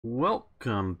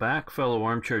Welcome back, fellow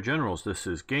armchair generals. This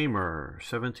is Gamer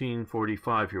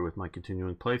 1745 here with my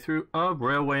continuing playthrough of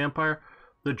Railway Empire,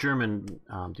 the German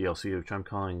DLC, which I'm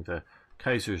calling the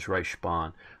Kaiser's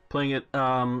Reichsbahn. Playing it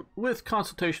with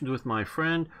consultations with my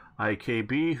friend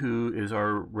IKB, who is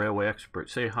our railway expert.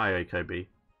 Say hi, IKB.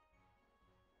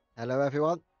 Hello,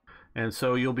 everyone. And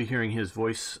so you'll be hearing his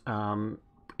voice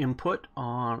input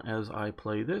on as I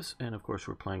play this, and of course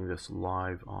we're playing this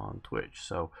live on Twitch.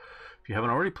 So if you haven't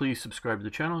already, please subscribe to the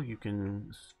channel. You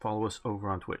can follow us over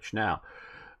on Twitch. Now,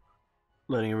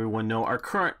 letting everyone know, our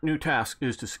current new task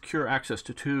is to secure access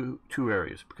to two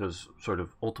areas, because sort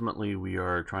of ultimately we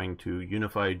are trying to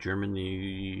unify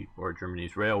Germany, or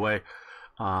Germany's railway.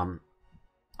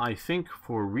 I think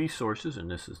for resources, and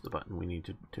this is the button we need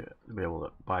to be able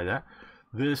to buy that,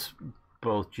 this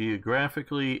both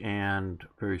geographically and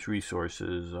various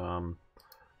resources,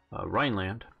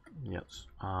 Rhineland, yes,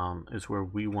 is where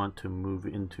we want to move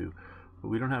into, but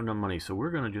we don't have enough money, so we're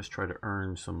going to just try to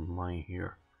earn some money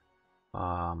here.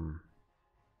 I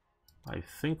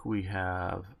think we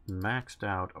have maxed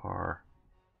out our,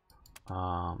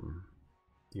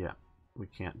 yeah, we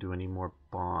can't do any more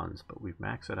bonds, but we've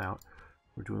maxed it out.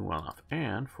 We're doing well enough.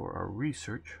 And for our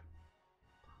research,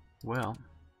 well,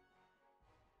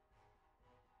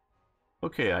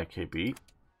 okay, IKB.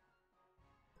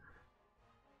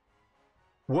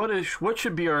 What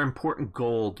should be our important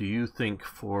goal, do you think,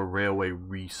 for railway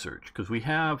research? Because we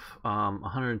have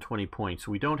 120 points.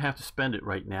 We don't have to spend it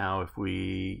right now if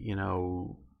we,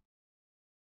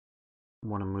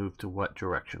 want to move to what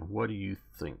direction? What do you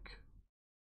think?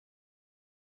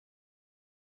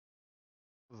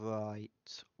 Right.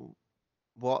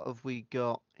 What have we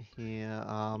got here?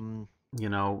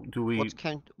 Do we?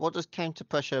 What does counter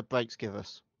pressure brakes give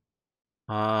us?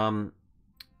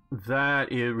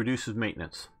 That it reduces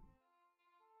maintenance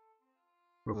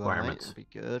requirements. Right,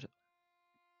 that'd be good.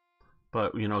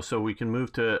 But so we can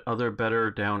move to other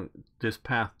better down this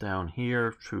path down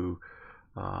here to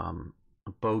a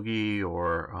bogie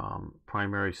or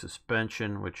primary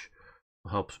suspension, which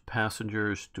helps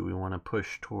passengers. Do we want to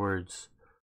push towards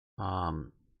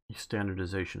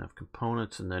standardization of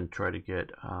components and then try to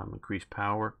get increased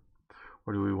power,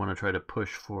 or do we want to try to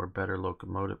push for better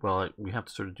locomotive? Well, we have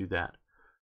to sort of do that,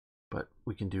 but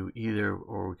we can do either,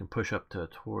 or we can push up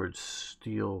towards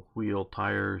steel wheel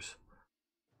tires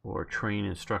or train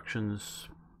instructions.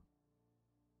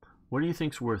 What do you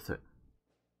think's worth it?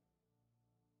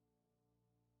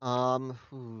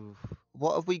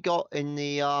 What have we got in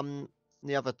the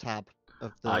other tab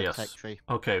of the Yes. tech tree?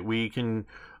 Okay, we can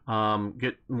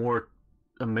get more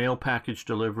mail package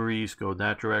deliveries, go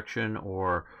that direction,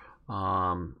 or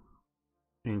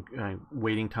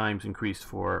waiting times increased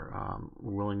for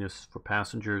willingness for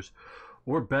passengers,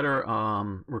 or better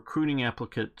recruiting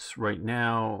applicants right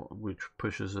now, which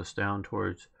pushes us down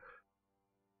towards.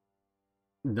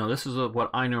 Now, this is what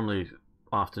I normally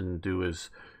often do, is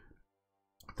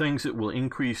things that will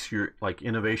increase your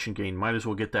innovation gain. Might as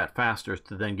well get that faster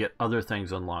to then get other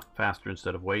things unlocked faster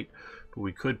instead of wait. But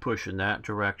we could push in that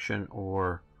direction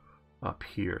or up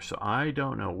here. So I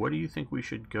don't know. What do you think we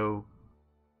should go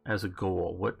as a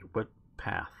goal? What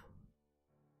path?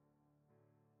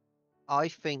 I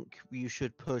think you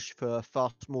should push for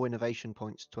more innovation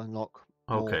points to unlock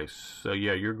more. Okay, so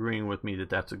yeah, you're agreeing with me that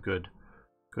that's a good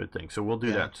thing. So we'll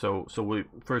do that. So we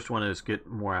first one is get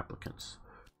more applicants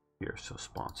here. So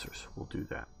sponsors, we'll do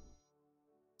that.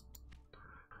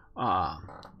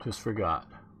 Just forgot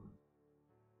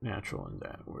natural in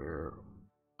that where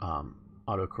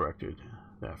auto corrected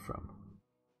that from.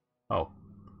 Oh,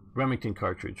 Remington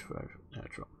cartridge for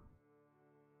natural.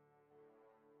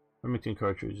 Remington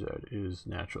cartridge, that is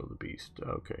natural of the beast.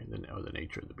 Okay, then the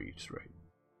nature of the beast, right?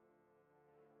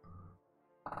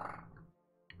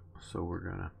 So we're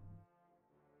gonna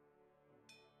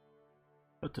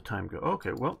let the time go.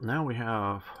 Okay, well now we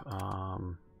have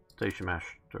station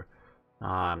master.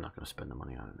 I'm not going to spend the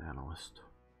money on an analyst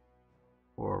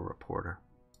or a reporter.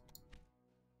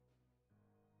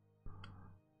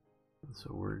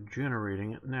 So we're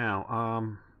generating it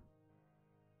now.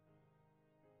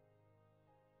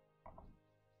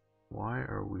 Why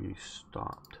are we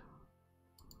stopped?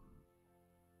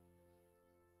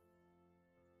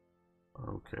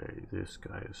 Okay, this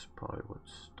guy is probably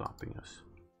what's stopping us.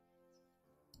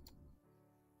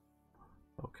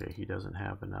 Okay, he doesn't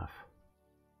have enough.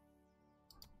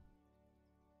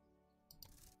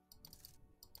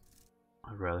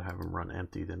 I'd rather have him run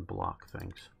empty than block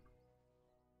things.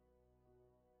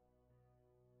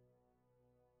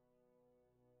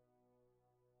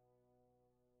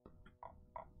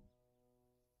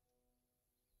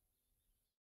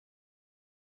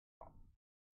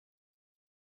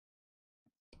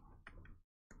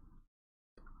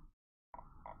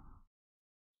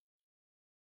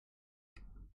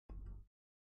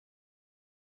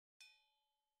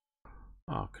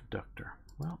 Oh, conductor.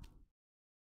 Well,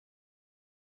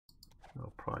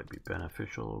 that'll probably be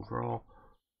beneficial overall.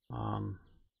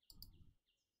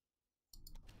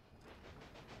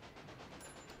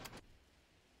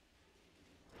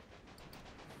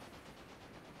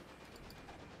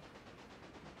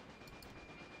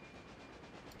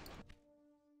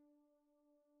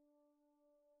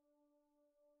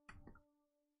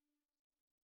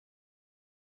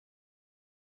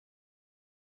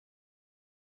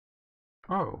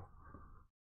 Oh,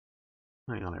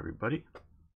 hang on, everybody.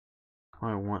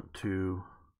 I want to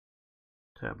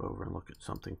tab over and look at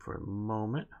something for a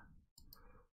moment.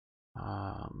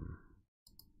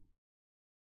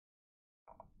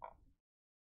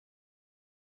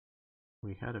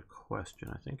 We had a question.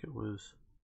 I think it was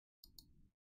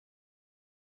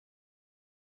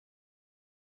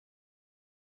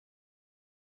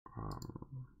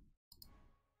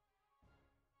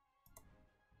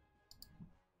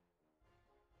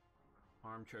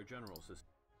Armchair Generals.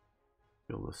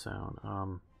 Feel the sound.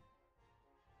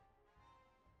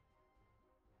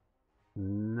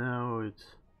 No, it's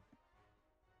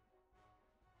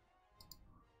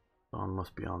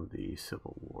must be on the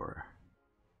Civil War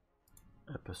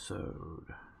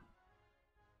episode.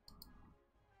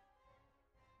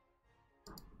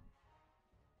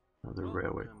 Another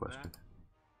railway question.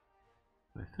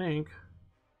 I think.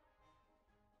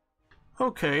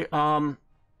 Okay,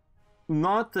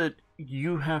 not that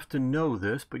you have to know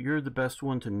this, but you're the best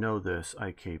one to know this,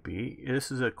 IKB.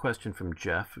 This is a question from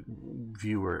Jeff,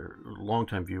 viewer,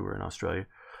 longtime viewer in Australia.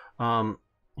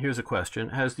 Here's a question.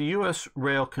 Has the U.S.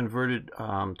 rail converted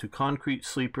to concrete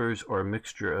sleepers or a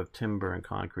mixture of timber and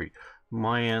concrete?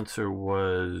 My answer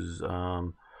was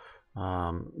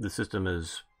the system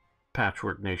is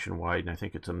patchwork nationwide, and I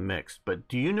think it's a mix. But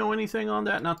do you know anything on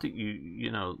that? Not that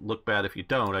you look bad if you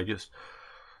don't. I just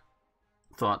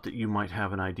thought that you might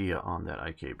have an idea on that,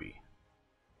 IKB.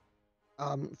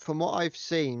 From what I've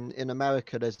seen in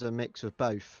America, there's a mix of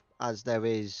both, as there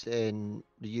is in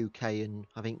the UK and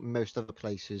I think most other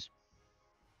places.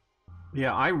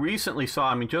 Yeah, I recently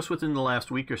saw, I mean, just within the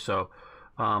last week or so,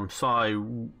 saw a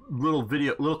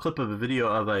little clip of a video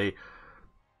of a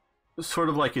sort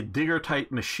of like a digger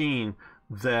type machine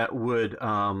that would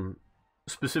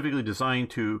specifically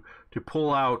designed to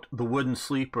pull out the wooden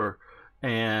sleeper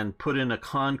and put in a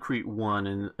concrete one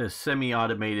in a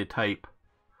semi-automated type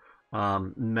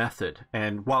method,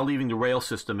 and while leaving the rail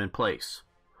system in place.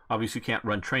 Obviously you can't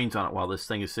run trains on it while this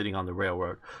thing is sitting on the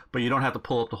railroad, but you don't have to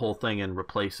pull up the whole thing and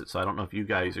replace it. So I don't know if you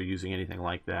guys are using anything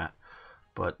like that,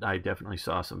 but I definitely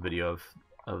saw some video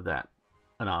of that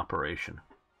in operation.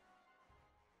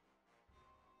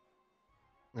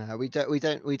 We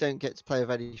don't get to play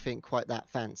with anything quite that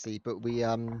fancy, but we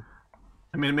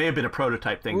I mean, it may have been a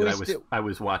prototype thing that I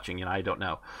was watching, and I don't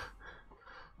know.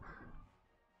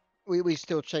 We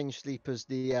still change sleepers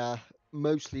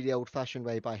mostly the old-fashioned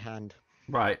way by hand.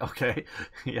 Right. Okay.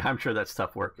 Yeah, I'm sure that's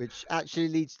tough work. Which actually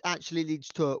leads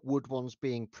to wood ones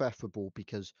being preferable,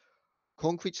 because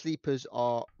concrete sleepers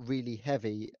are really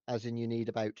heavy, as in you need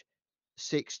about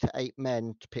 6 to 8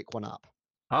 men to pick one up.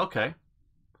 Okay.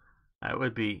 That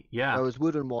would be, yeah. Whereas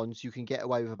wooden ones, you can get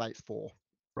away with about 4.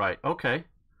 Right. Okay.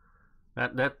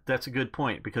 That's a good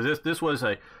point, because this was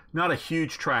not a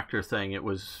huge tractor thing. It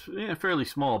was fairly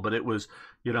small, but it was,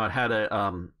 it had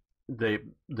a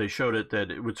they showed it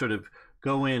that it would sort of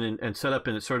go in and set up,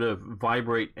 and it sort of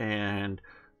vibrate and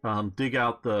dig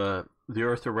out the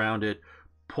earth around it,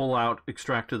 pull out,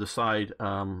 extract to the side,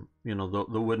 the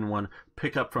wooden one,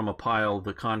 pick up from a pile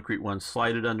the concrete one,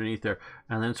 slide it underneath there,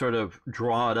 and then sort of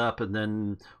draw it up and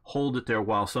then hold it there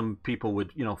while some people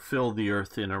would, fill the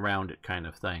earth in around it, kind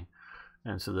of thing.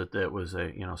 And so that was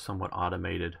a, somewhat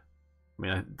automated. I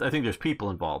mean, I think there's people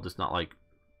involved. It's not like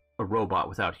a robot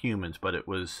without humans, but it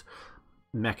was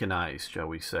mechanized, shall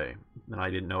we say. And I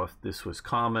didn't know if this was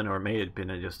common, or it may have been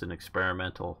just an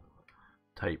experimental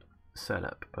type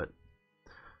setup. But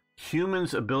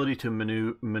humans' ability to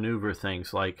maneuver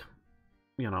things like,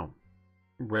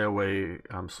 railway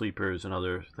sleepers and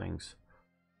other things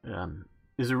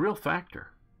is a real factor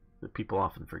that people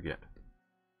often forget.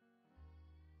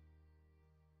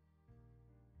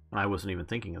 And I wasn't even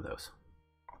thinking of those.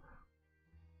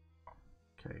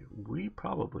 Okay, we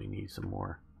probably need some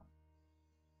more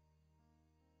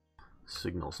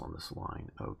signals on this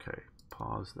line. Okay,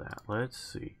 pause that. Let's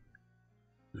see.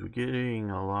 We're getting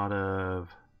a lot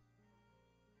of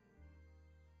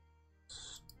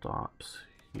stops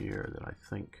here that I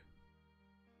think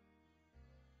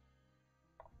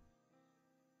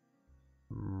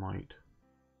might.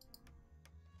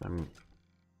 I'm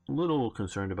a little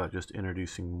concerned about just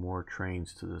introducing more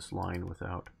trains to this line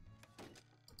without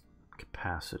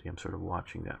capacity. I'm sort of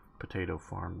watching that potato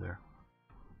farm there.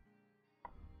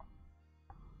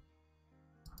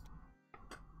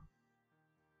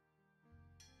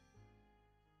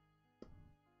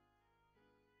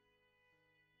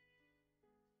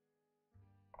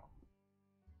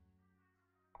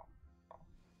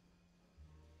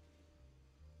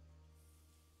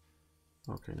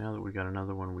 Okay, now that we got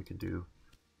another one, we can do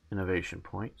innovation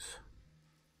points.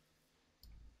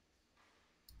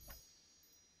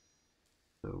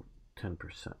 So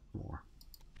 10% more.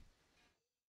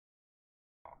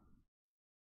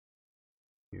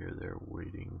 Here they're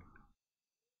waiting.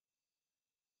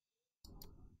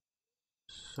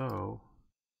 So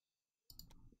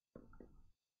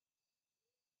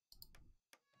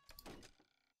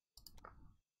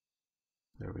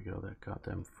there we go, that got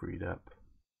them freed up,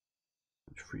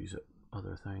 which frees up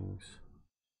other things.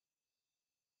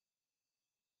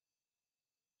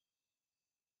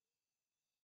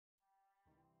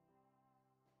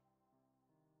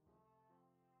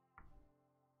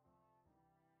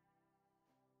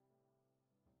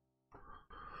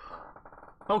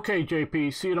 Okay,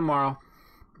 JP, see you tomorrow.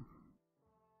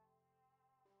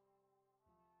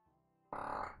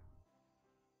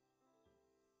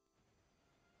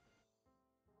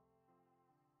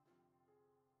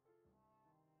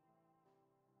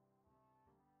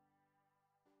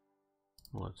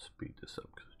 Let's speed this up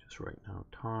because it's just right now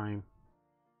time.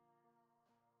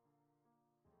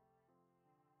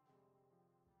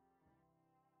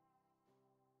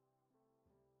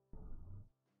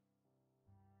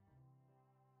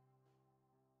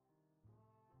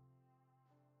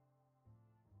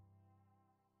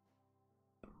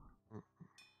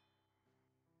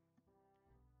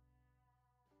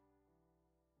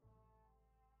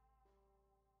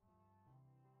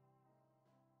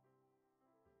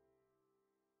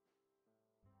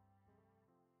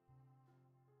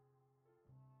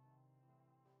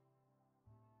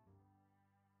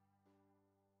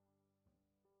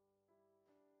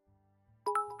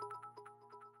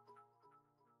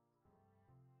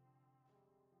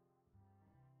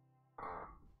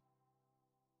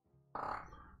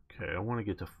 Okay, I want to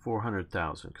get to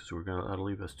 400,000 because that'll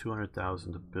leave us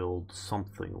 200,000 to build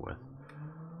something with.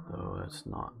 Though that's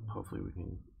not. Hopefully we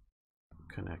can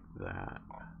connect that.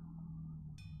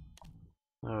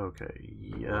 Okay.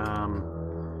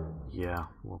 Yeah,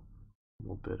 we'll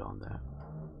bid on that.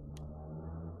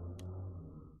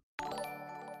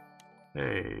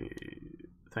 Hey,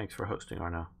 thanks for hosting,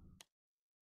 Arno.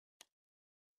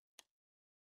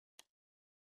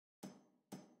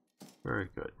 Very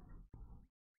good.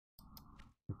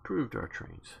 Improved our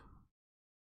trains.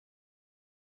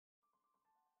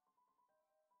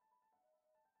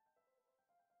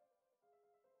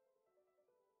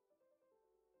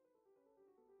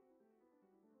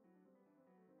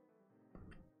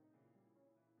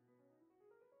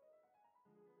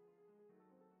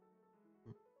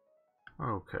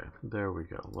 Okay, there we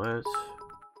go.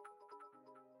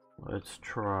 Let's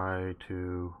try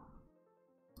to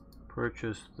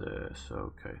purchase this.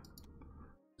 Okay.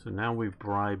 So now we've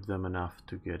bribed them enough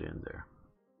to get in there.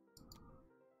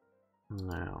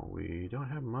 Now, we don't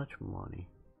have much money.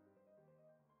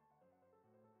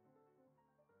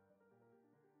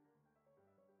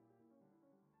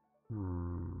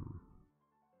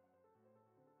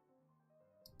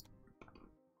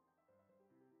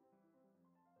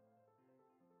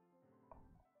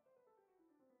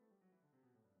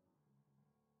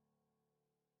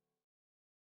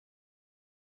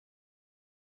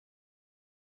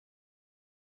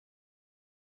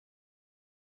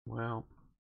 Well,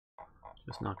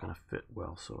 just not going to fit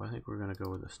well, so I think we're going to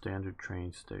go with a standard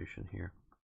train station here.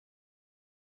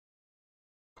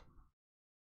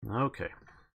 Okay.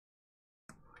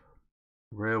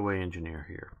 Railway engineer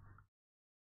here.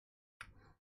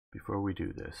 Before we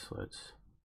do this, let's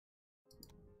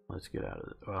get out of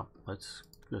it. Well,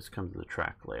 let's come to the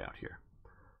track layout here.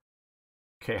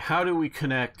 Okay, how do we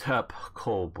connect up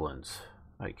coal blends?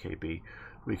 IKB.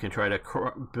 We can try to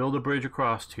build a bridge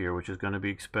across here, which is going to be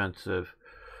expensive.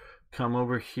 Come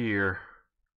over here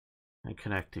and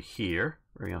connect to here,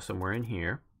 or somewhere in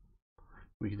here.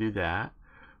 We could do that.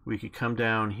 We could come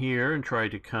down here and try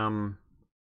to come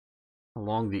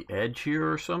along the edge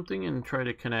here or something and try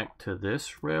to connect to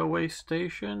this railway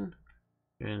station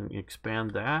and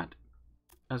expand that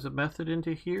as a method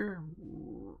into here.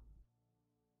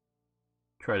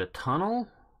 Try to tunnel,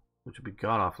 which would be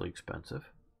god-awfully expensive.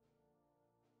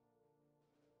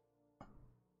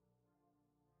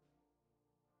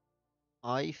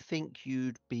 I think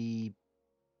your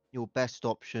best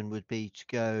option would be to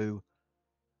go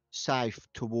south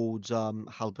towards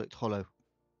Halbert Hollow.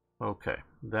 Okay,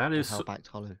 that is Hellbacked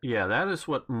Hollow. yeah, that is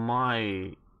what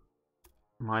my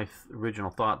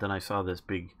original thought. Then I saw this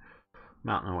big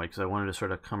mountain away because I wanted to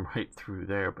sort of come right through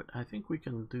there, but I think we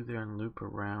can do there and loop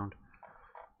around.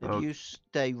 If you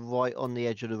stay right on the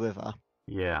edge of the river,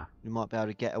 yeah, you might be able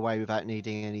to get away without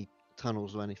needing any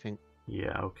tunnels or anything.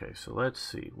 yeah. Okay, so let's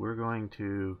see. We're going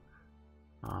to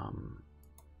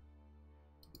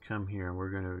come here and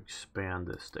we're going to expand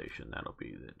this station. That'll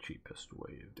be the cheapest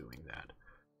way of doing that.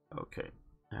 Okay,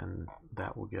 and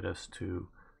that will get us to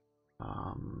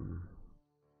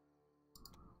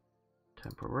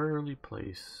temporarily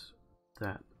place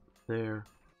that there,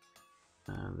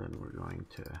 and then we're going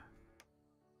to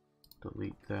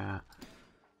delete that,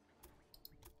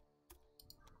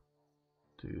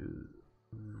 do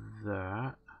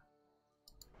that,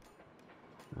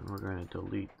 and we're going to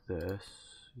delete this,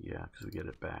 yeah, because we get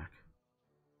it back.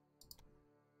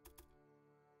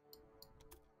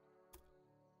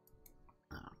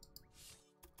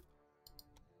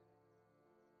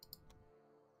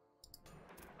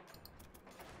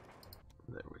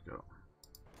 There we go.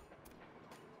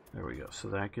 There we go. So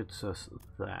that gets us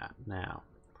that. Now,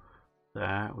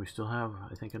 that we still have,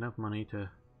 I think, enough money to at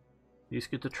least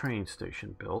get the train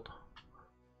station built.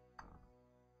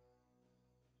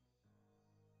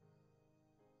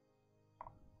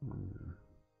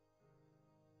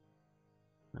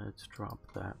 Let's drop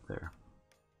that there.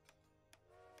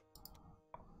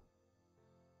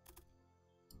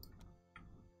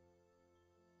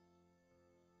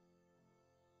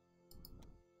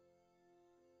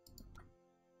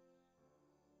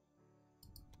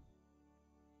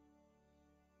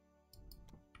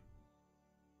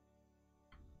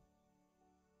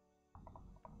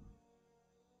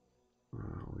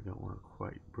 We don't want to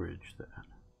quite bridge that.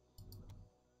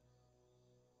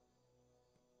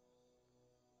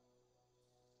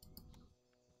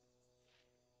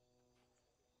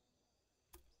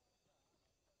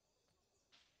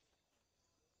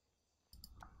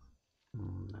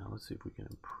 Now let's see if we can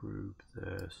improve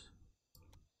this.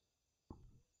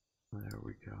 There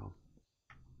we go.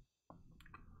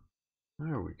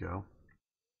 There we go.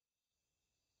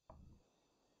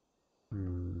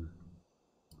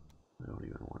 I don't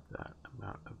even want that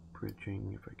amount of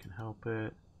bridging if I can help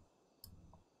it.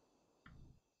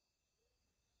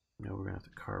 No, we're gonna have to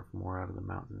carve more out of the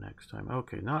mountain next time.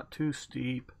 Okay, not too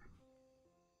steep.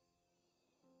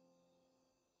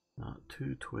 Not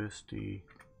too twisty.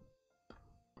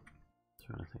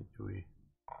 Trying to think, do we?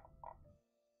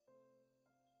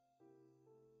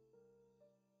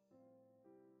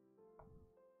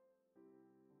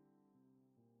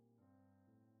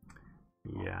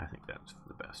 Yeah, I think that's for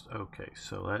the best. Okay,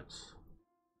 so let's.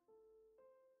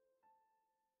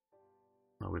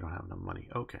 No, we don't have enough money.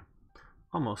 Okay,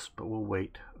 almost, but we'll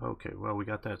wait. Okay, well, we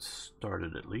got that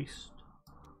started at least.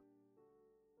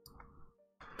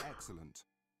 Excellent.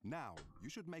 Now, you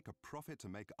should make a profit to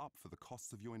make up for the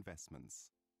costs of your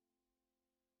investments.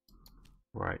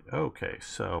 Right, okay,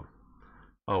 so,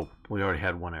 oh, we already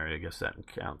had one area. I guess that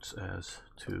counts as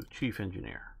to chief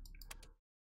engineer.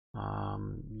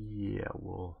 Yeah,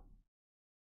 we'll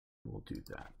do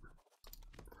that.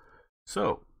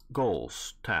 So,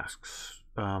 goals, tasks,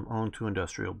 own 2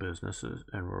 industrial businesses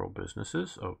and rural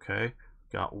businesses. Okay,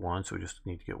 got 1, so we just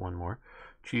need to get 1 more.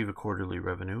 Achieve a quarterly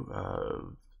revenue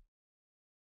of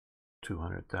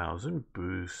 200,000.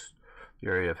 Boost the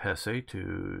area of Hesse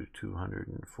to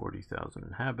 240,000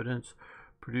 inhabitants.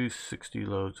 Produce 60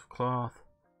 loads of cloth.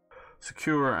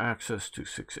 Secure access to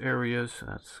 6 areas.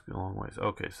 That's a long ways.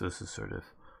 Okay, so this is sort of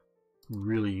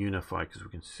really unified because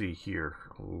we can see here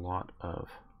a lot of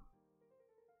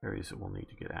areas that we'll need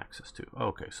to get access to.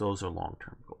 Okay, so those are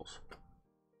long-term goals.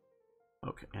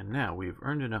 Okay, and now we've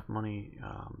earned enough money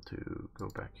to go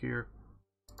back here,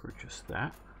 purchase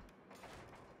that.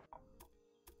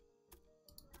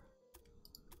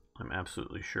 I'm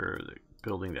absolutely sure that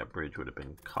building that bridge would have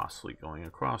been costly going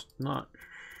across. Not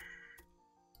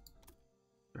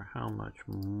sure how much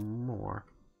more.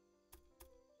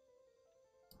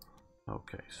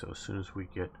 Okay, so as soon as we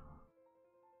get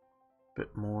a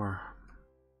bit more,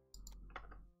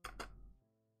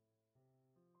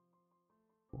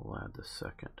 we'll add the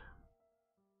second.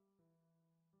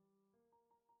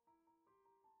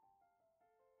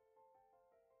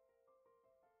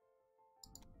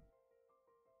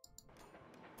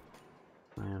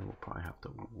 And we'll probably have to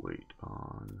wait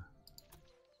on.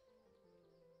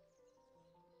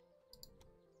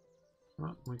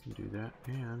 Well, we can do that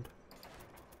and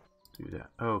do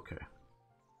that. Okay.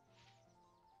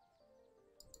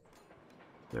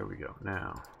 There we go.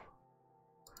 Now,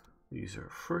 these are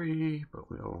free,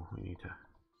 but we need to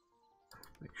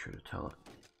make sure to tell it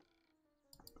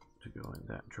to go in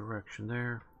that direction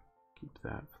there. Keep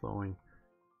that flowing.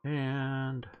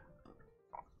 And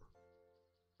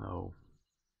oh,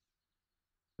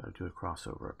 gotta do a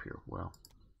crossover up here. Well,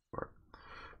 or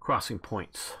crossing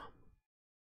points.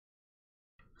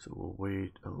 So we'll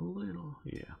wait a little.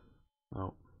 Yeah.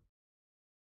 Oh.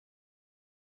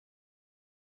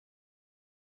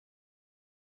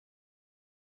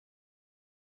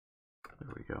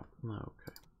 There we go.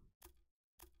 Okay.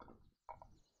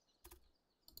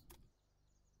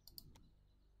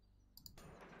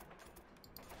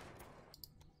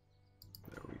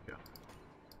 There we go.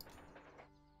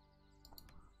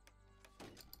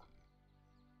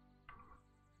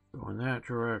 Go in that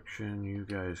direction. You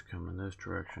guys come in this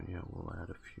direction. Yeah, we'll add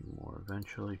a few more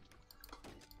eventually.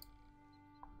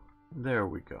 There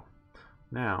we go.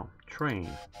 Now, train.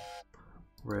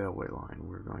 Railway line.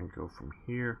 We're going to go from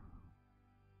here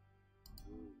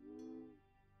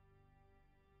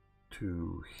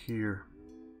to here,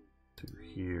 to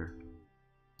here,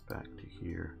 back to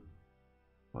here.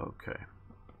 Okay.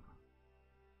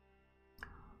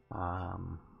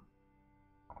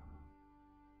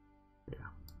 Yeah.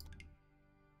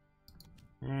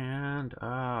 And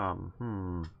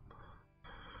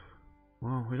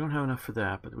well, we don't have enough for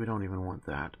that, but we don't even want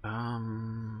that.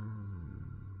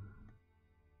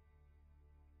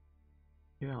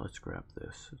 Yeah, let's grab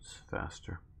this. It's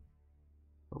faster.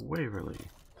 A Waverley.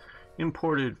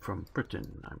 Imported from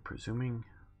Britain, I'm presuming.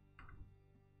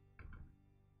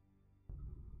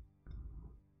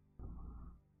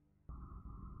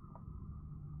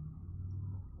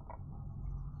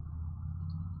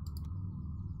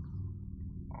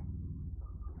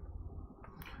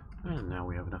 And now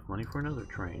we have enough money for another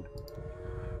train.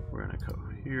 We're gonna go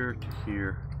here to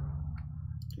here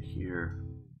to here,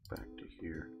 back to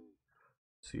here.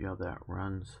 See how that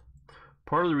runs.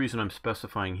 Part of the reason I'm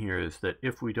specifying here is that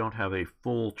if we don't have a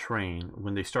full train,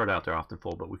 when they start out they're often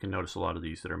full, but we can notice a lot of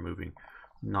these that are moving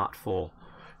not full.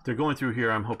 If they're going through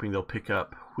here, I'm hoping they'll pick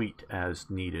up wheat as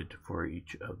needed for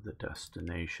each of the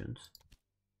destinations.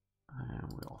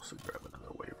 And we'll also grab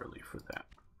another Waverley for that.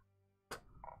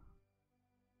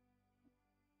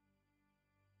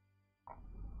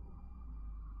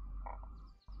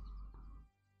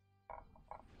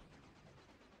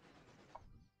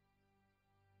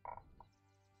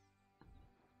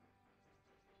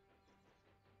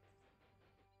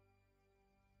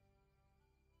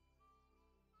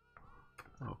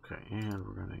 Okay, and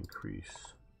we're going to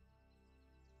increase.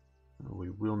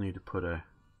 We will need to put a.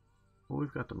 Well,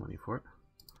 we've got the money for it.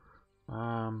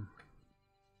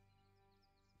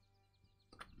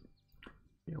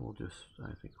 Yeah, we'll just,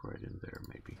 I think, right in there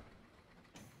maybe.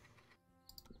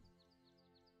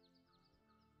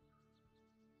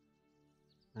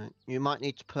 You might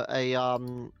need to put a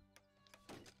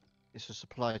it's a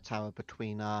supply tower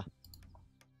between the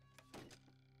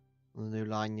new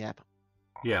line. Yep.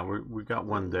 Yeah, we got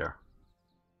one there.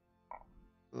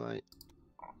 Right.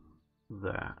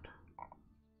 That.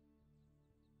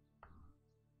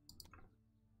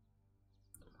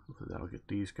 Hopefully that'll get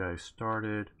these guys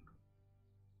started.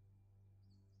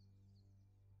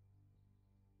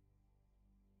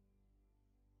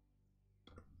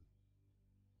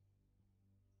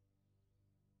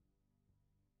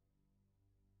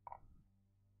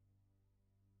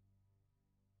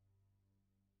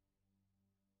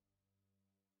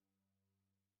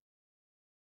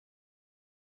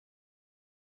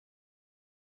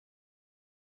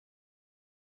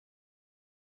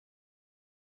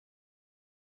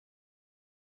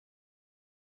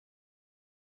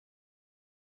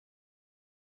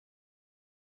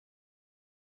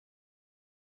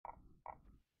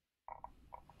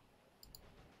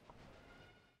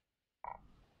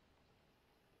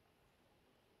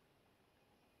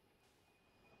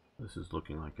 This is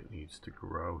looking like it needs to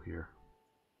grow here.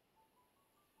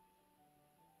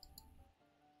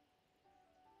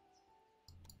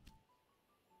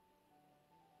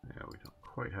 Yeah, we don't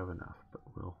quite have enough, but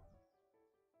we'll.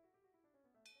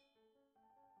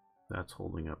 That's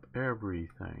holding up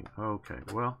everything. Okay,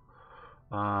 well,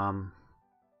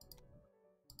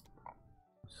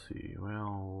 let's see.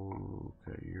 Well,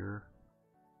 okay, you're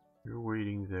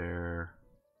waiting there.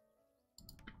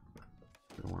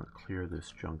 We want to clear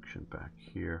this junction back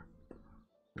here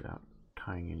without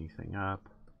tying anything up.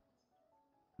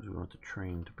 Because we want the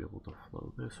train to be able to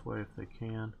flow this way if they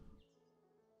can.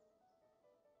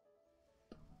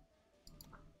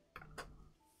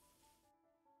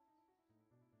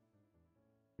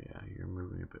 Yeah, you're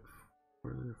moving a bit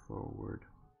further forward.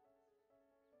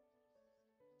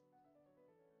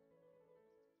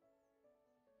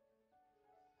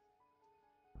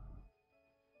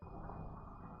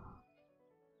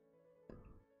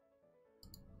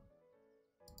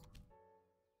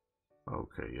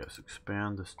 Okay, yes,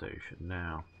 expand the station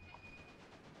now.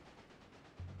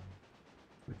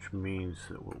 Which means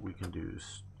that what we can do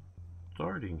is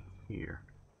starting here.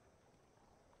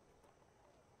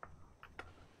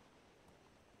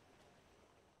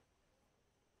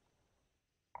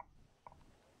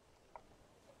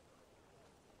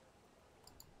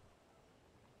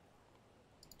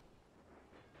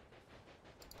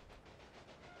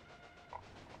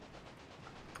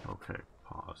 Okay,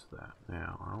 pause that.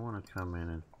 Now I want to come in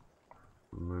and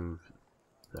remove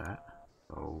that.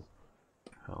 Oh,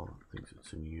 hell, it thinks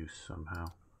it's in use somehow.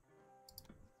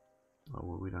 Oh,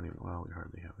 well, we don't even, well, we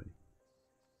hardly have any.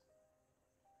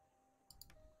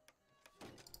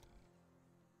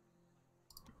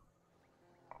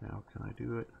 Now, can I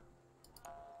do it?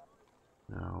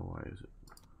 No, why is it?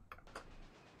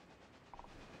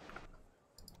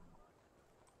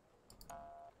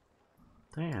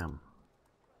 Damn.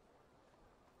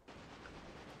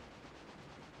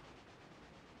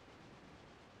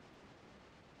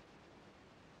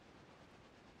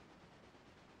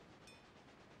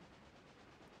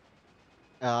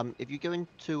 If you go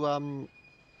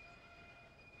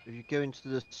into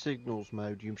the signals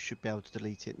mode, you should be able to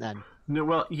delete it then. No,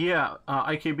 well, yeah,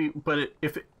 IKB, but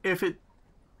if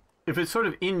it's sort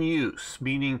of in use,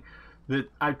 meaning that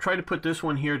I try to put this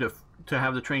one here to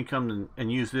have the train come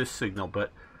and use this signal,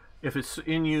 but if it's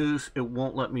in use, it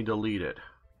won't let me delete it.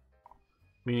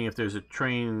 Meaning if there's a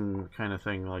train kind of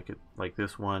thing like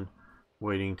this one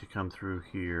waiting to come through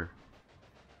here.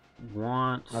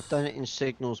 Once I've done it in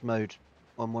signals mode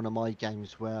on one of my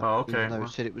games where, oh, okay, even though well,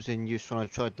 it said it was in use when I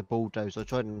tried the bulldoze, I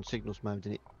tried it in signals mode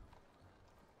and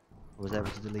I was able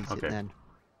to delete it then.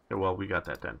 Yeah, well, we got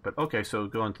that then. But okay, so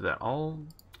go into that. I'll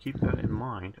keep that in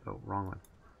mind. Oh, wrong one.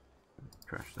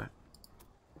 Trash that.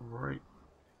 Right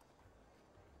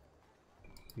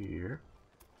here.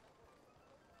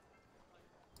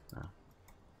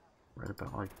 Right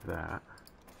about like that.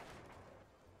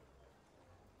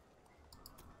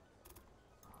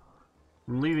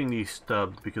 I'm leaving these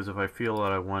stubbed because if I feel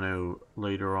that I want to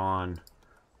later on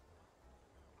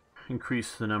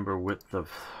increase the width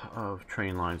of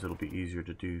train lines, it'll be easier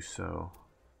to do so.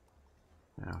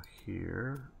 Now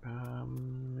here,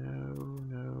 no,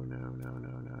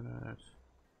 that's,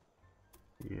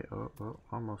 yeah, oh,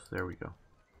 almost, there we go.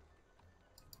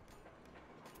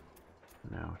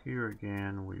 Now here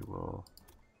again, we will,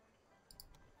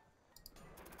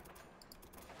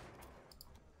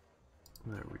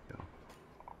 there we go.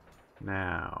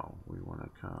 Now we want to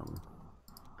come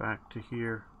back to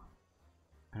here,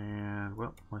 and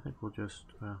well, I think we'll just,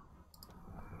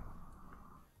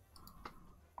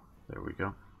 there we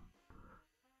go.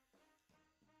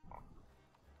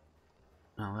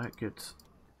 Now that gets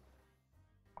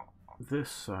this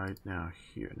side now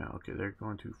here. Now, okay, they're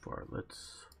going too far.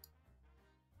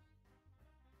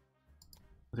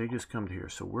 They just come to here.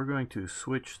 So we're going to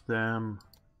switch them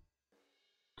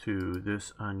to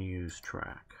this unused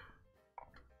track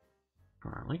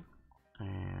currently.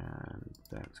 And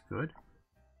that's good.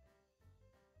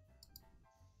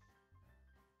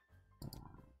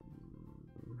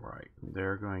 Right,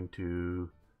 they're going to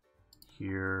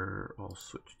here, I'll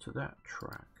switch to that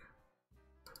track.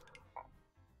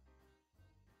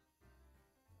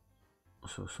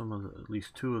 So some of at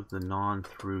least two of the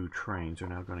non-through trains are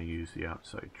now going to use the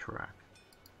outside track.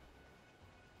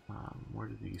 Where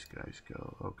do these guys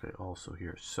go? Okay, also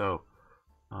here. So,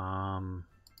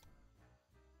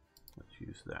 let's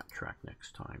use that track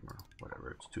next time or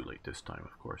whatever. It's too late this time,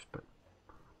 of course, but.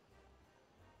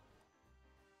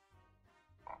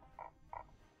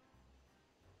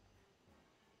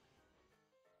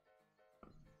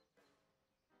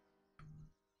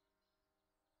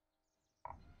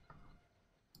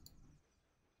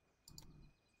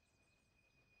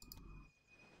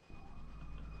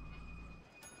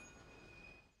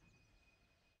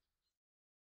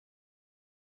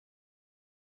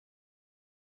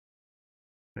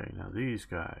 Okay, now these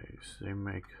guys, they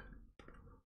make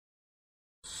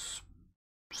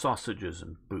sausages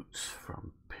and boots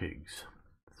from pigs.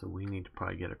 So we need to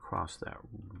probably get across that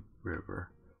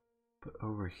river. But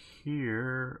over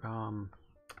here,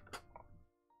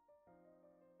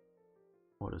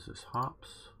 what is this,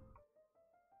 hops?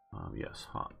 Yes,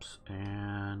 hops.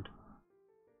 And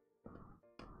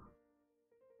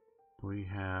we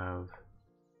have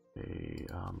a,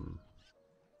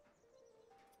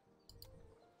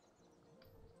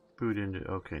 food into,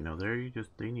 okay, no, there you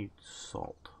just, they need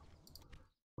salt.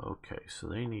 Okay, so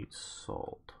they need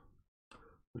salt,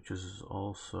 which is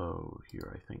also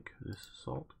here, I think. This is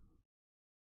salt?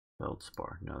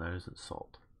 Feldspar, no, that isn't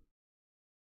salt.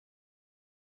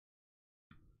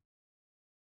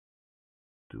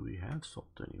 Do we have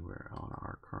salt anywhere on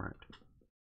our current?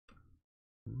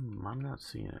 I'm not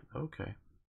seeing it. Okay.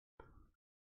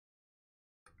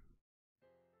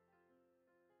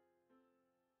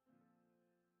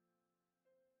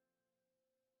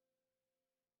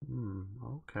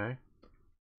 Okay.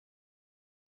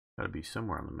 Gotta be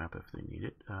somewhere on the map if they need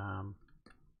it.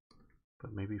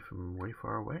 But maybe from way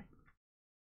far away?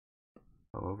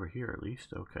 Oh, over here at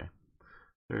least. Okay.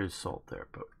 There is salt there,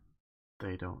 but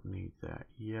they don't need that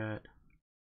yet.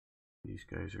 These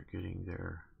guys are getting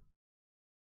their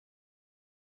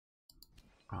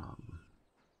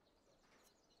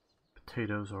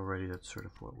potatoes already. That's sort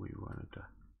of what we wanted to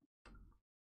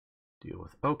deal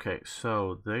with. Okay,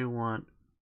 so they want,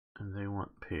 and they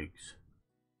want pigs.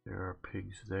 There are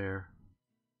pigs there.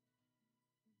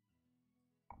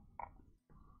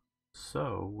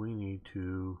 So we need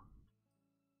to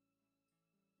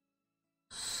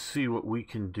see what we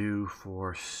can do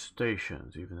for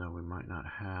stations, even though we might not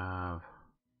have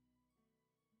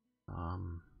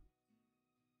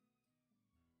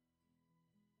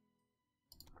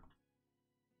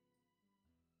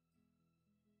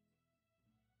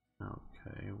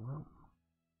okay, well,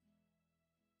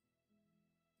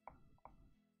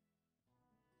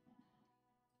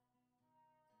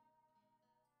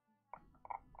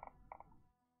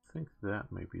 I think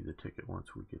that may be the ticket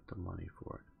once we get the money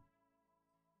for it.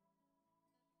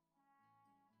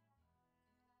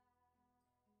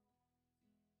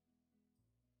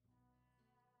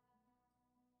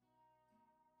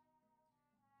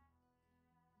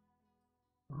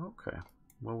 Okay,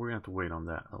 well, we're going to have to wait on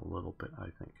that a little bit, I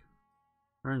think.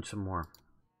 Earn some more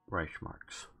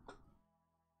Reichsmarks.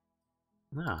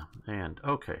 And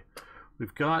okay,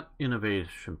 we've got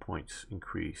innovation points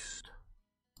increased.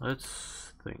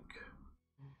 Let's think.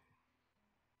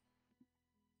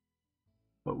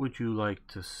 What would you like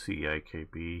to see,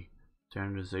 IKB?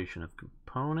 Standardization of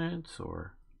components,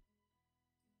 or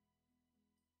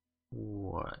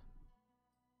what?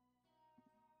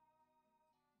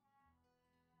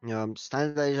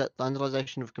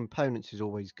 Standardization of components is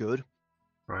always good.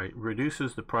 Right,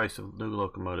 reduces the price of new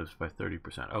locomotives by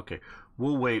 30%. Okay,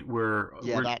 we'll wait. We're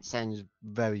that sounds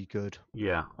very good.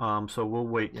 Yeah. So we'll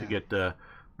wait to get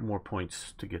more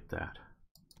points to get that.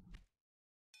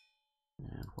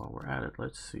 And while we're at it,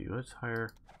 let's see. Let's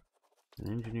hire an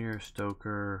engineer,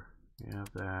 stoker. We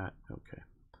have that. Okay.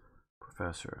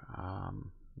 Professor.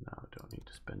 No, don't need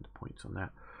to spend the points on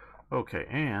that. Okay,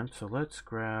 and so let's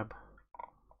grab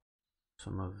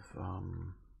some of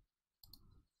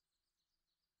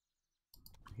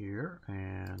here,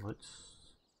 and let's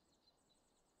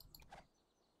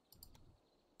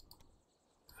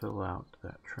fill out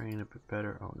that train a bit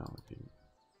better. Oh no, it didn't.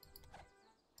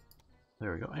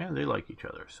 There we go. And they like each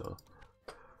other, so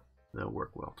they'll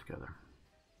work well together.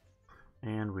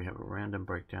 And we have a random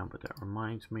breakdown, but that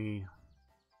reminds me,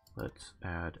 let's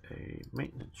add a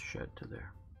maintenance shed to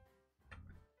there.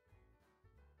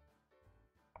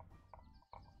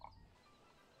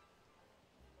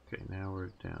 Okay, now we're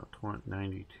down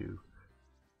 92.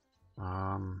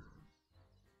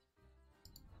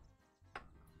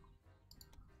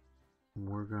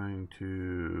 We're going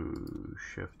to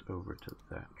shift over to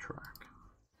that track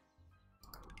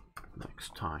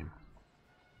next time.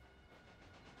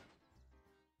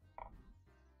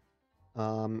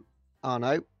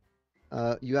 Arno,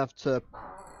 you have to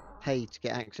pay to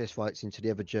get access rights into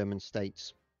the other German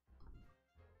states.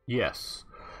 Yes.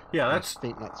 Yeah, I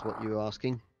think that's what you were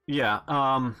asking. Yeah,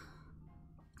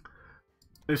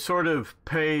 they sort of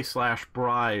pay /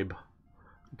 bribe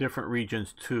different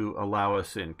regions to allow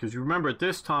us in, because you remember at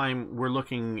this time we're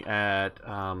looking at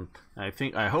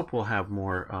I hope we'll have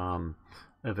more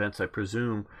events, I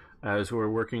presume, as we're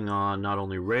working on not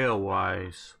only rail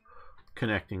wise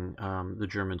connecting the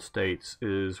German states,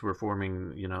 is we're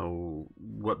forming, you know,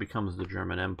 what becomes the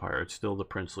German Empire. It's still the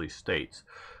princely states.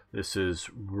 This is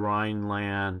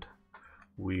Rhineland.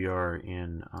 We are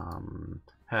in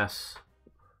Hesse,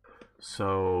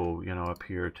 so, you know, up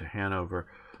here to Hanover.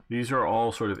 These are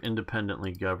all sort of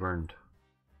independently governed,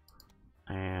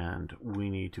 and we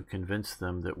need to convince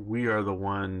them that we are the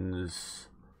ones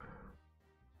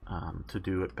to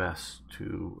do it best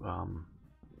to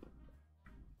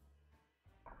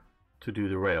do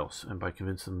the rails. And by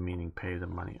convince them, meaning pay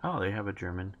them money. Oh, they have a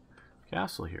German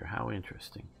castle here. How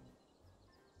interesting.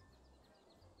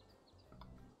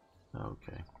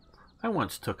 Okay. I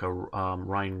once took a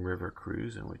Rhine River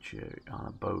cruise in which you, on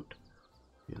a boat,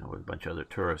 you know, with a bunch of other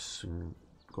tourists, and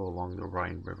go along the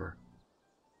Rhine River,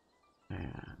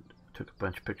 and took a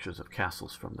bunch of pictures of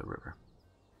castles from the river.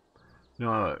 You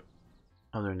know,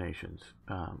 other nations,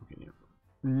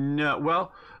 No,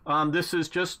 well, this is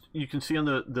just, you can see on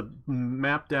the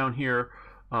map down here,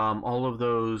 all of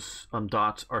those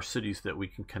dots are cities that we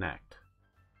can connect.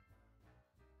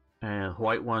 And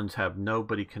white ones have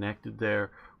nobody connected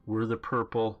there. We're the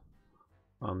purple,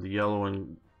 the yellow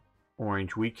and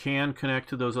orange. We can connect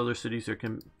to those other cities. There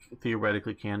can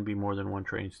theoretically can be more than one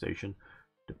train station,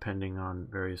 depending on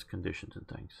various conditions and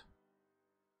things.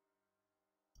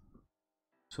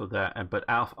 So that, but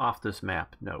off this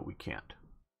map, no, we can't.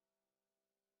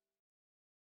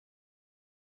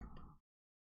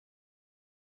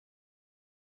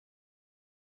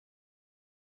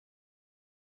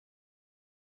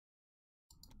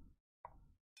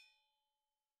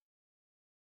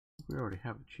 We already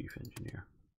have a chief engineer.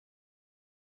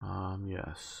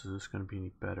 Yes. Is this going to be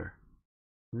any better?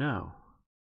 No.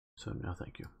 So no,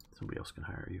 thank you. Somebody else can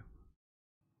hire you.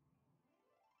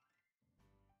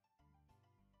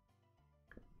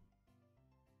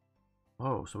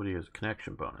 Oh, somebody has a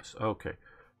connection bonus. Okay.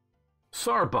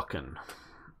 Saarbrücken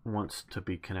wants to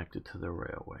be connected to the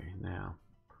railway now.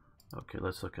 Okay,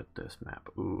 let's look at this map.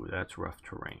 Ooh, that's rough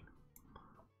terrain.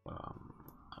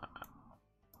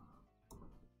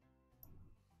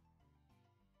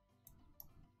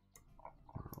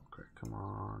 Okay, come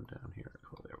on down here.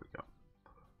 Oh, there we go.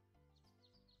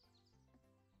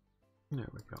 There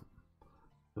we go.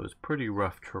 So it's pretty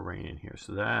rough terrain in here,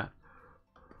 so that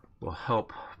will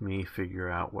help me figure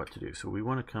out what to do. So we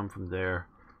want to come from there,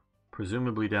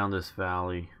 presumably down this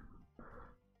valley,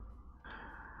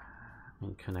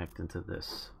 and connect into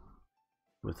this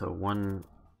with a one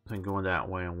thing going that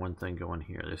way and one thing going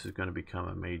here. This is going to become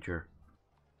a major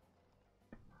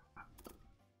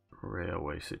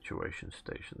railway situation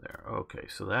station there. Okay,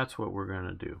 so that's what we're going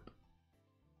to do.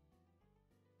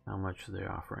 How much are they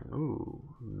offering? Ooh,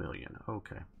 $1 million.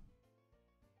 Okay.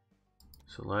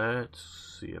 So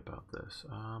let's see about this.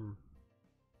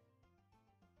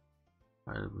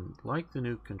 I like the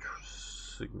new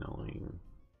signaling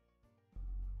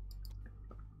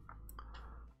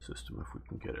system if we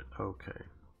can get it. Okay.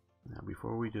 Now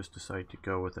before we just decide to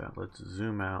go with that, let's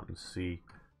zoom out and see.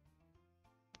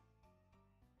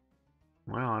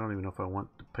 Well, I don't even know if I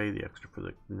want to pay the extra for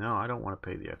the... No, I don't want to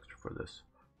pay the extra for this.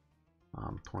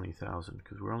 20,000,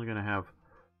 because we're only going to have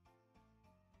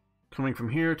coming from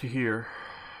here to here.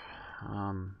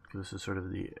 This is sort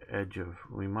of the edge of...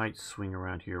 We might swing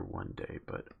around here one day,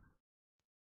 but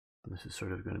this is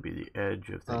sort of going to be the edge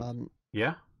of things.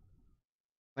 Yeah?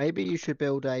 Maybe you should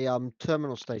build a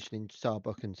terminal station in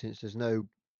Saarbrücken, since there's no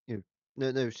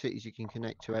no cities you can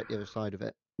connect to at the other side of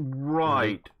it. Right.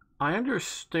 Really. I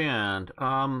understand.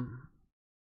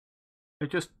 It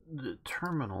just the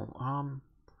terminal.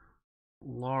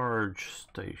 Large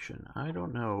station. I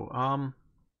don't know.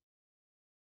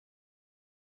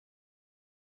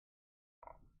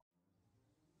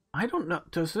 I don't know.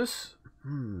 Does this?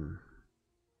 Well,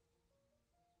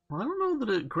 I don't know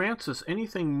that it grants us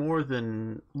anything more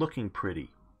than looking pretty.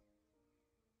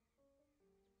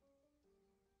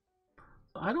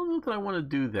 I don't know that I want to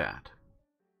do that.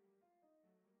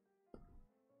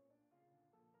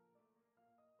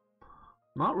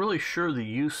 Not really sure the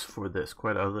use for this,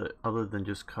 quite other than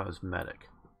just cosmetic.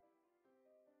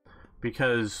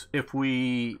 Because if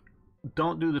we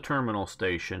don't do the terminal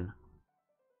station,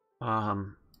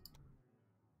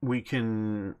 we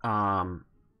can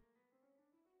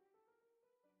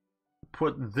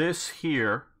put this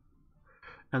here,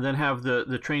 and then have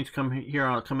the trains come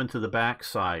here, come into the back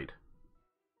side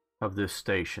of this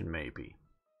station. Maybe.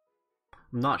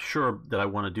 I'm not sure that I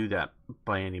want to do that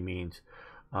by any means.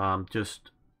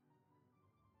 Just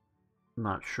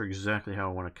not sure exactly how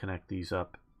I want to connect these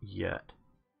up yet.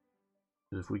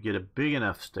 If we get a big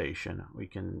enough station, we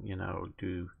can,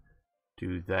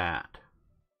 do that.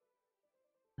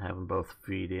 Have them both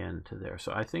feed into there.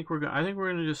 So I think we're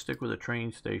going to just stick with a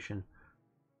train station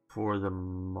for the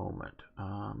moment.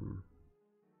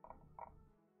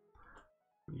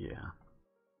 Yeah,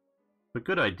 a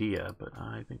good idea, but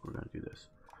I think we're going to do this.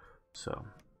 So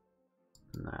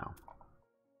now.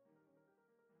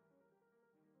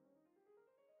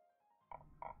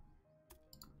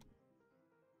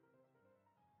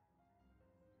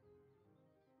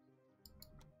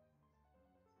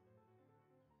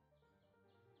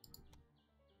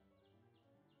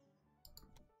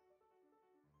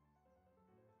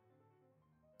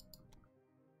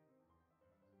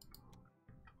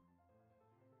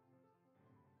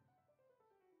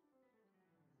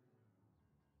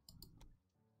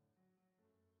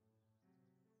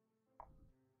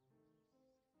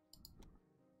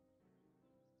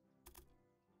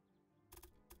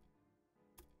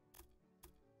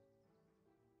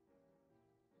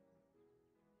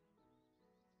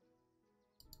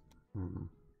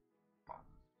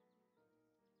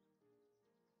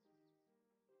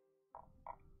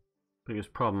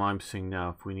 Biggest problem I'm seeing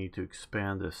now, if we need to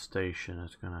expand this station,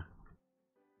 it's gonna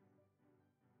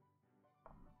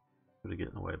get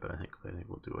in the way, but I think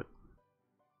we'll do it.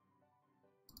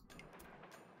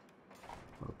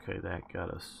 Okay, that got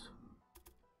us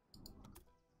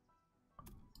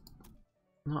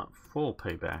not full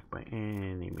payback by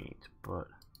any means, but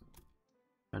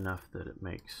enough that it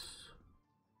makes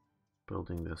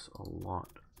building this a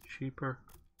lot cheaper.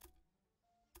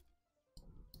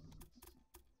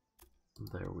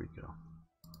 There we go.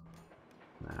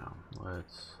 Now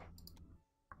let's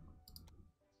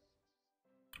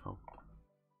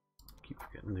keep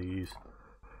forgetting these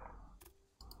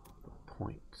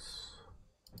points.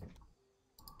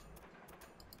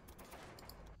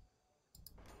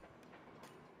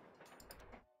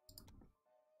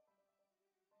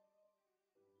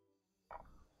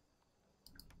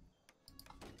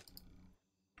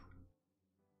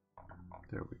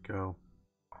 There we go.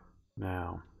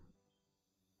 Now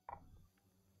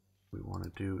what we want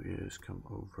to do is come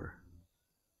over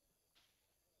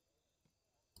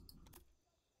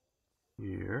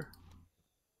here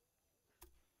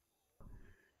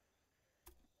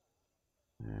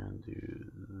and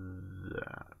do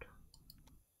that.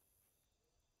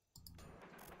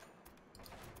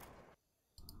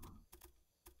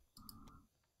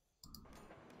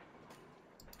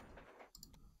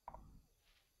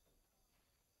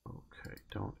 Okay,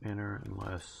 don't enter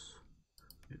unless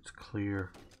it's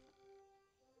clear.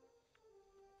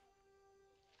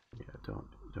 Yeah, don't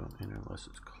enter unless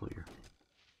it's clear.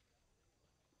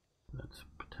 That's a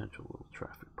potential little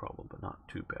traffic problem, but not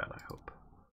too bad, I hope.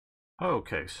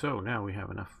 Okay, so now we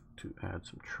have enough to add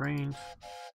some trains.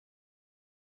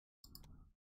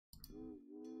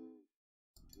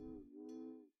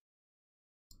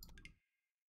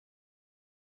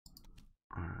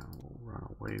 We'll run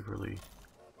a Waverly.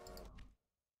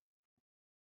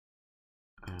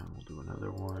 And we'll do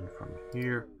another one from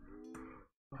here.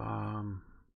 I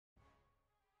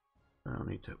don't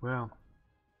need to, well.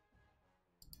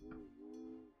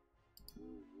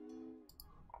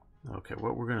 Okay,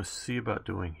 what we're going to see about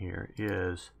doing here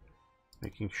is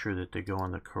making sure that they go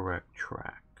on the correct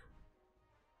track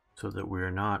so that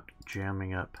we're not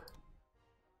jamming up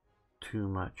too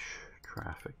much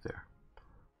traffic there.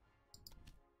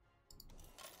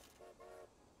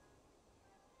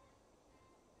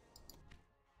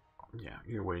 Yeah,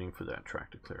 you're waiting for that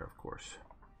track to clear, of course.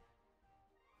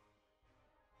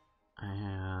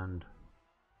 And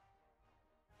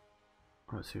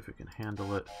let's see if we can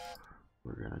handle it.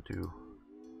 We're gonna do,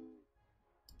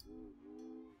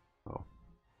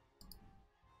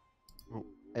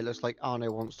 It looks like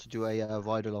Arno wants to do a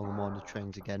ride along on one of the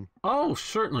trains again. Oh,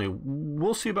 certainly.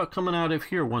 We'll see about coming out of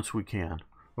here once we can,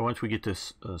 or once we get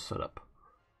this set up.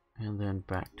 And then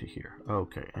back to here.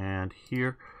 Okay, and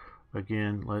here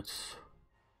again, let's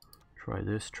try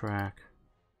this track,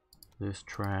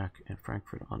 and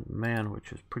Frankfurt on Man,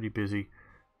 which is pretty busy.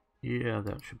 Yeah,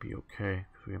 that should be okay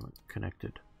because we haven't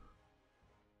connected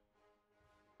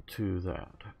to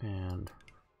that. And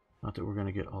not that we're going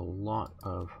to get a lot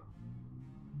of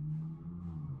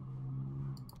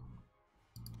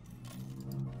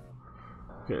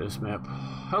okay, this map.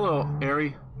 Hello,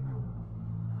 Ari.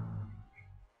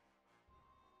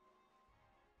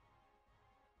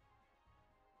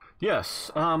 Yes,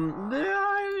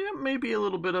 there may be a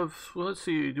little bit of, well, let's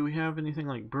see, do we have anything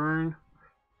like Bern?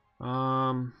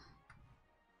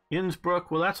 Innsbruck,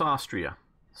 well, that's Austria.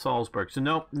 Salzburg,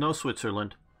 so no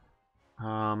Switzerland.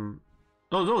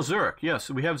 No, Zurich, yes,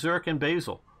 we have Zurich and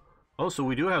Basel. Oh, so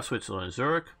we do have Switzerland.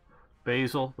 Zurich,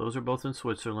 Basel, those are both in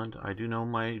Switzerland. I do know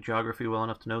my geography well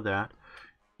enough to know that.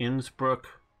 Innsbruck,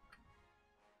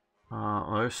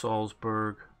 there's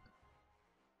Salzburg.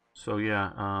 So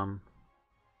yeah,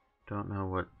 don't know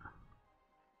what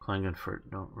Klagenfurt,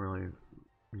 don't really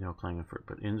know Klagenfurt,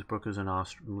 but Innsbruck is in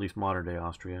Austria, at least modern day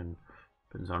Austria, and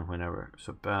depends on whenever.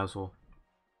 So Basel.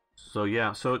 So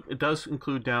yeah, so it does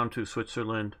include down to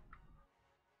Switzerland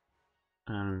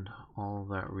and all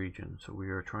that region. So we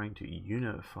are trying to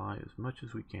unify as much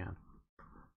as we can.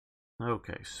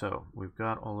 Okay, so we've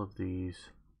got all of these.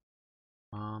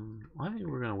 I think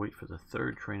we're going to wait for the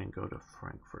third train and go to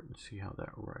Frankfurt and see how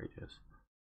that ride is.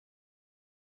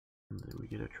 Did we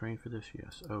get a train for this?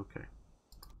 Yes. Okay.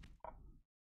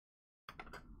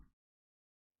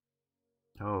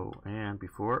 Oh, and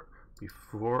before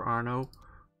Arno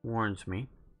warns me,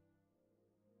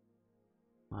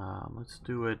 let's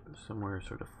do it somewhere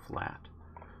sort of flat,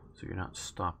 so you're not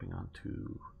stopping on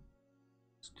too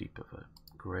steep of a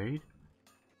grade.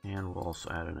 And we'll also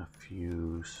add in a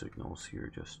few signals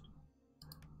here just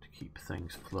to keep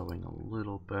things flowing a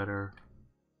little better.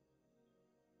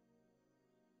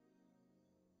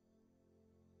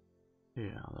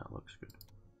 Yeah, that looks good.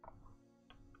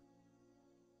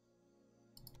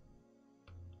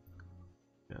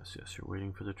 Yes, yes, you're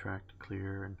waiting for the track to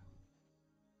clear and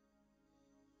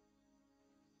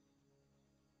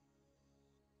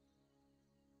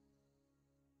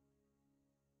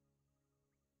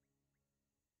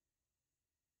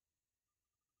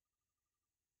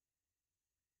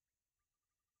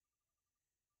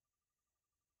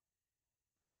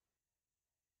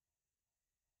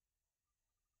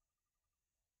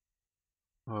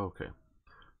okay.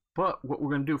 But what we're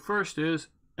going to do first is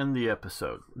end the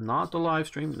episode, not the live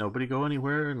stream. Nobody go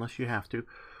anywhere unless you have to.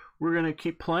 We're going to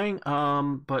keep playing,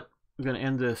 but we're going to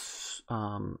end this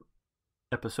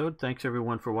episode. Thanks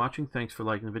everyone for watching. Thanks for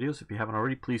liking the videos. If you haven't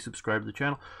already, please subscribe to the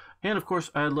channel. And of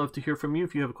course, I'd love to hear from you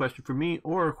if you have a question for me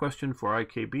or a question for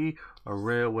IKB, a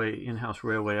railway in-house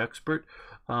railway expert.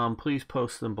 Please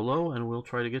post them below and we'll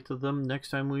try to get to them next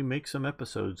time we make some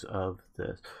episodes of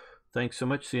this. Thanks so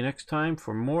much. See you next time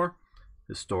for more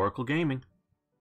historical gaming.